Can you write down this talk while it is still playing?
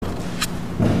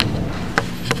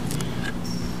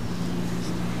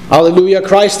Hallelujah,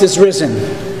 Christ is risen.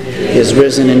 He is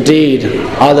risen indeed.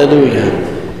 Hallelujah.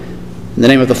 In the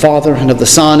name of the Father, and of the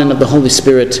Son, and of the Holy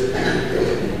Spirit.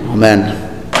 Amen.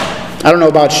 I don't know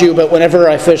about you, but whenever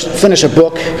I finish a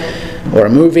book or a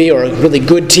movie or a really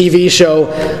good TV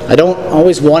show, I don't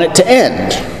always want it to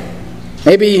end.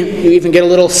 Maybe you even get a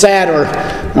little sad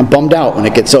or bummed out when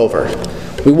it gets over.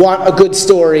 We want a good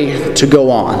story to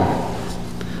go on.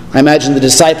 I imagine the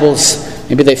disciples,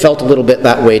 maybe they felt a little bit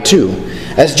that way too.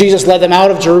 As Jesus led them out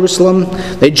of Jerusalem,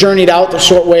 they journeyed out the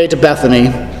short way to Bethany.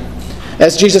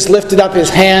 As Jesus lifted up his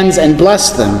hands and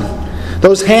blessed them,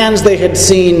 those hands they had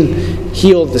seen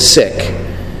healed the sick,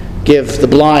 give the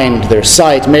blind their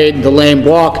sight, made the lame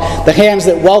walk, the hands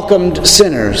that welcomed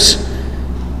sinners,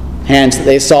 hands that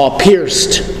they saw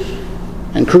pierced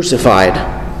and crucified,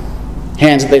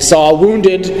 hands that they saw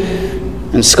wounded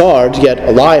and scarred, yet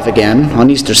alive again on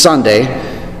Easter Sunday.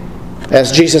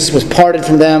 As Jesus was parted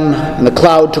from them and the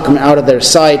cloud took him out of their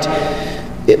sight,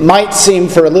 it might seem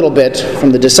for a little bit,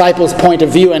 from the disciples' point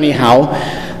of view anyhow,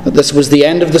 that this was the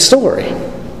end of the story,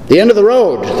 the end of the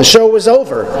road. The show was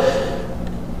over.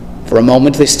 For a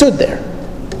moment they stood there.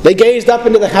 They gazed up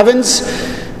into the heavens,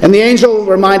 and the angel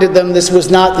reminded them this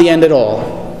was not the end at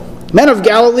all. Men of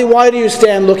Galilee, why do you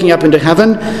stand looking up into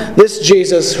heaven? This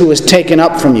Jesus who was taken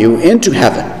up from you into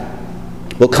heaven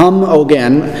will come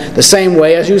again the same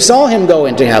way as you saw him go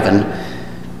into heaven.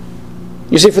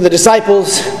 You see, for the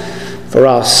disciples, for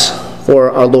us,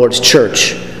 for our Lord's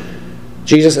church,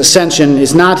 Jesus' ascension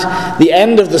is not the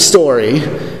end of the story,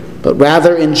 but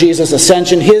rather in Jesus'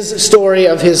 ascension, his story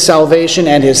of his salvation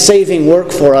and his saving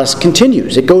work for us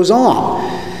continues. It goes on.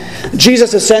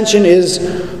 Jesus' ascension is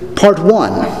part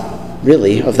one,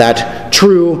 really, of that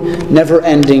true,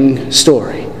 never-ending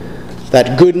story.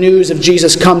 That good news of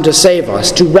Jesus come to save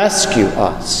us, to rescue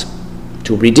us,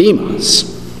 to redeem us,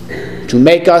 to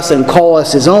make us and call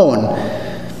us his own.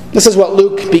 This is what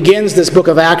Luke begins this book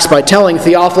of Acts by telling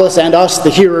Theophilus and us, the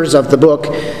hearers of the book,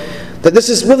 that this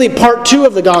is really part two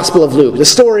of the Gospel of Luke. The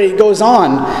story goes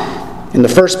on. In the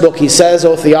first book he says,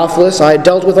 O Theophilus, I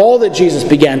dealt with all that Jesus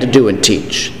began to do and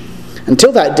teach,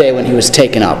 until that day when he was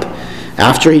taken up,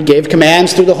 after he gave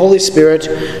commands through the Holy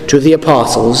Spirit to the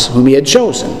apostles whom he had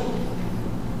chosen.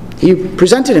 He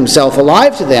presented himself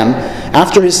alive to them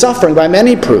after his suffering by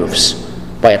many proofs,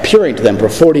 by appearing to them for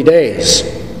 40 days,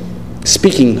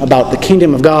 speaking about the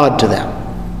kingdom of God to them.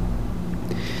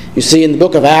 You see, in the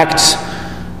book of Acts,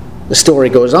 the story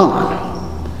goes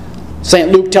on.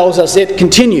 St. Luke tells us it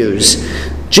continues.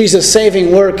 Jesus'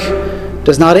 saving work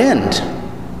does not end.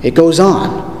 It goes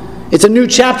on. It's a new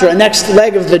chapter, a next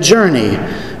leg of the journey,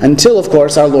 until, of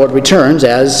course, our Lord returns,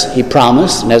 as he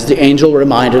promised and as the angel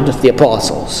reminded the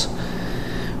apostles.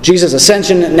 Jesus'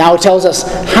 ascension now tells us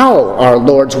how our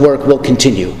Lord's work will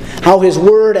continue, how his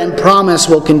word and promise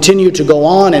will continue to go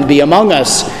on and be among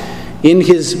us in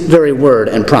his very word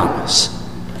and promise.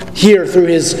 Here, through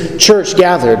his church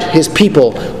gathered, his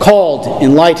people called,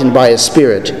 enlightened by his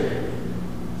Spirit,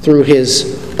 through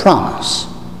his promise,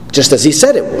 just as he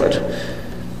said it would.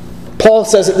 Paul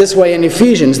says it this way in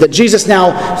Ephesians, that Jesus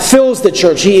now fills the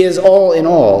church. He is all in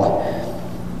all.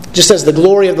 Just as the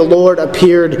glory of the Lord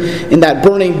appeared in that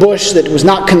burning bush that was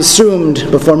not consumed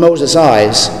before Moses'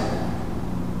 eyes,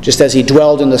 just as he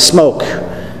dwelled in the smoke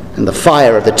and the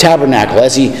fire of the tabernacle,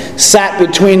 as he sat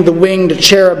between the winged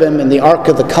cherubim in the Ark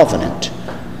of the Covenant.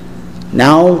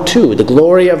 Now, too, the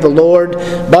glory of the Lord,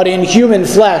 but in human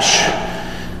flesh,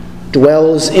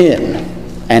 dwells in,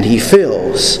 and he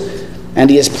fills, and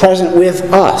he is present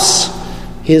with us,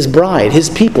 his bride, his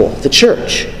people, the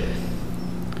church.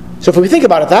 So if we think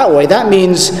about it that way, that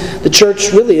means the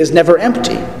church really is never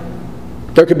empty.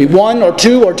 There could be 1 or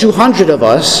 2 or 200 of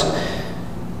us,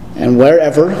 and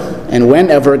wherever and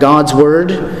whenever God's word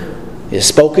is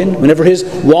spoken, whenever his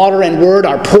water and word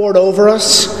are poured over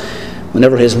us,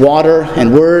 whenever his water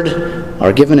and word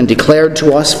are given and declared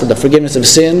to us for the forgiveness of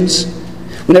sins,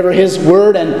 whenever his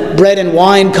word and bread and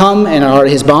wine come and are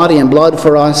his body and blood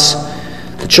for us,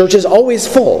 the church is always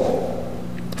full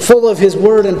of his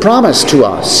word and promise to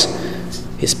us,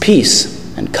 his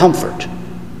peace and comfort,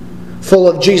 full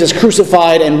of Jesus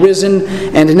crucified and risen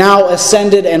and now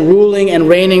ascended and ruling and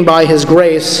reigning by his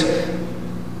grace,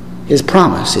 his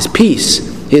promise, his peace,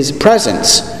 his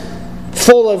presence,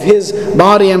 full of his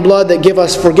body and blood that give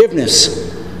us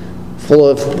forgiveness, full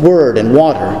of word and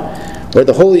water, where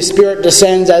the Holy Spirit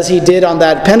descends as he did on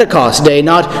that Pentecost day,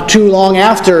 not too long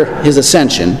after his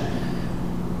ascension,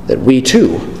 that we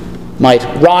too might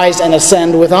rise and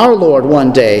ascend with our Lord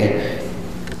one day.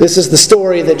 This is the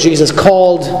story that Jesus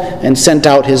called and sent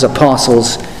out his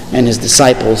apostles and his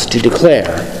disciples to declare.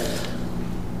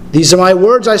 These are my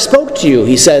words I spoke to you,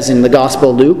 he says in the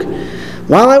Gospel of Luke,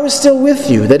 while I was still with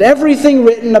you, that everything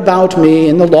written about me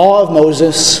in the law of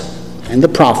Moses and the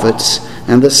prophets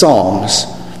and the Psalms,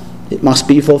 it must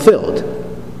be fulfilled.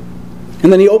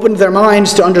 And then he opened their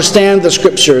minds to understand the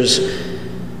Scriptures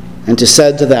and to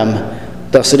said to them,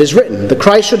 thus it is written, the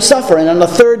Christ should suffer and on the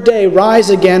third day rise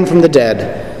again from the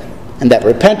dead, and that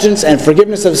repentance and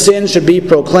forgiveness of sins should be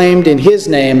proclaimed in his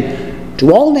name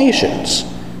to all nations,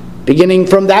 beginning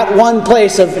from that one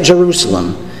place of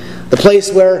Jerusalem, the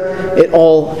place where it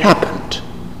all happened.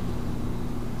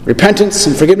 Repentance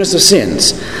and forgiveness of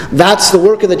sins. That's the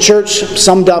work of the church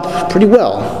summed up pretty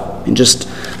well in just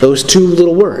those two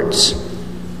little words.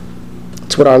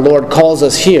 It's what our Lord calls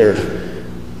us here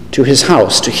to his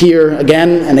house, to hear again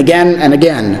and again and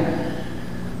again.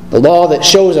 The law that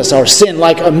shows us our sin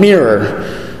like a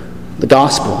mirror. The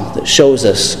gospel that shows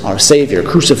us our Savior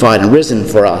crucified and risen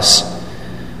for us.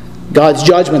 God's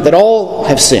judgment that all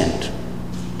have sinned,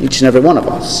 each and every one of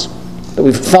us. That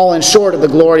we've fallen short of the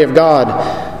glory of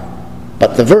God.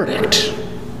 But the verdict,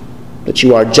 that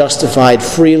you are justified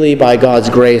freely by God's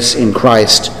grace in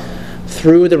Christ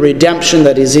through the redemption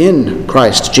that is in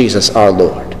Christ Jesus our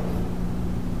Lord.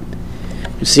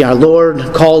 You see, our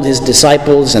Lord called his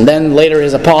disciples and then later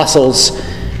his apostles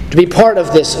to be part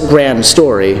of this grand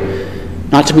story,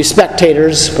 not to be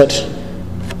spectators, but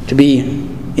to be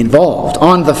involved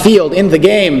on the field, in the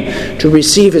game, to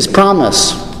receive his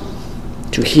promise,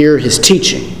 to hear his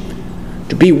teaching,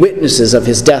 to be witnesses of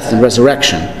his death and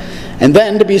resurrection, and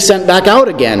then to be sent back out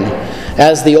again,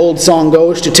 as the old song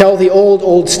goes, to tell the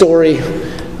old story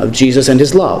of Jesus and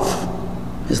his love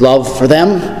for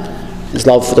them, his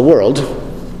love for the world,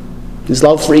 his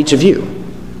love for each of you.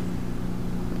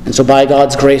 And so by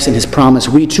God's grace and his promise,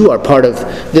 we too are part of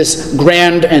this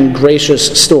grand and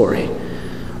gracious story.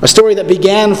 A story that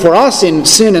began for us in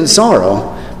sin and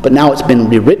sorrow, but now it's been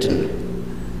rewritten.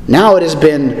 Now it has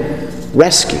been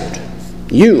rescued.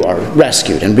 You are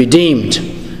rescued and redeemed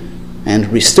and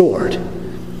restored.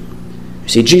 You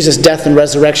see, Jesus' death and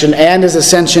resurrection and his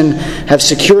ascension have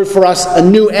secured for us a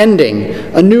new ending,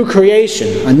 a new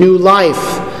creation, a new life,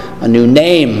 a new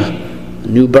name, a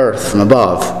new birth from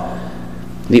above.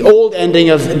 The old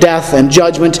ending of death and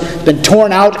judgment has been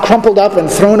torn out, crumpled up, and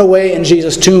thrown away in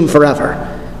Jesus' tomb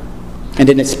forever. And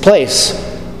in its place,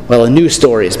 well, a new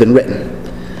story has been written.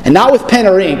 And not with pen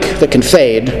or ink that can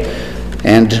fade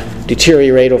and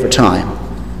deteriorate over time,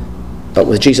 but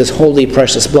with Jesus' holy,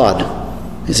 precious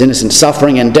blood, his innocent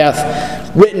suffering and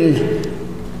death, written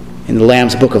in the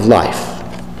Lamb's book of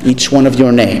life, each one of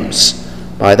your names,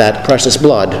 by that precious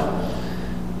blood.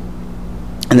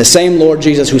 And the same Lord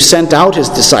Jesus who sent out his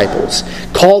disciples,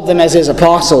 called them as his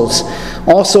apostles,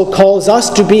 also calls us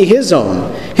to be his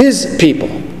own, his people,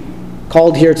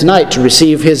 called here tonight to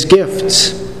receive his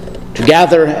gifts, to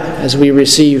gather as we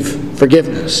receive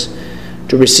forgiveness,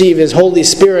 to receive his Holy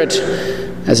Spirit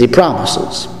as he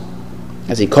promises,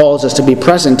 as he calls us to be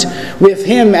present with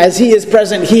him as he is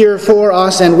present here for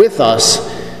us and with us,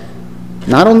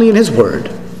 not only in his word,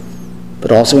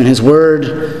 but also in his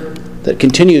word that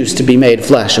continues to be made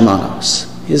flesh among us,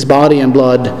 his body and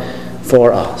blood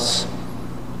for us.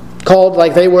 Called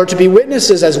like they were to be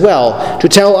witnesses as well, to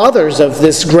tell others of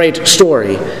this great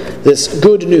story, this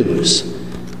good news,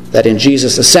 that in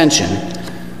Jesus' ascension,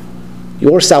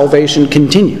 your salvation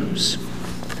continues.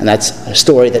 And that's a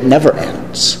story that never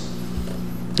ends.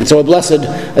 And so a blessed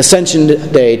Ascension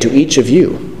Day to each of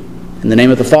you. In the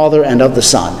name of the Father, and of the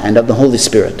Son, and of the Holy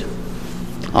Spirit.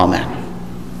 Amen.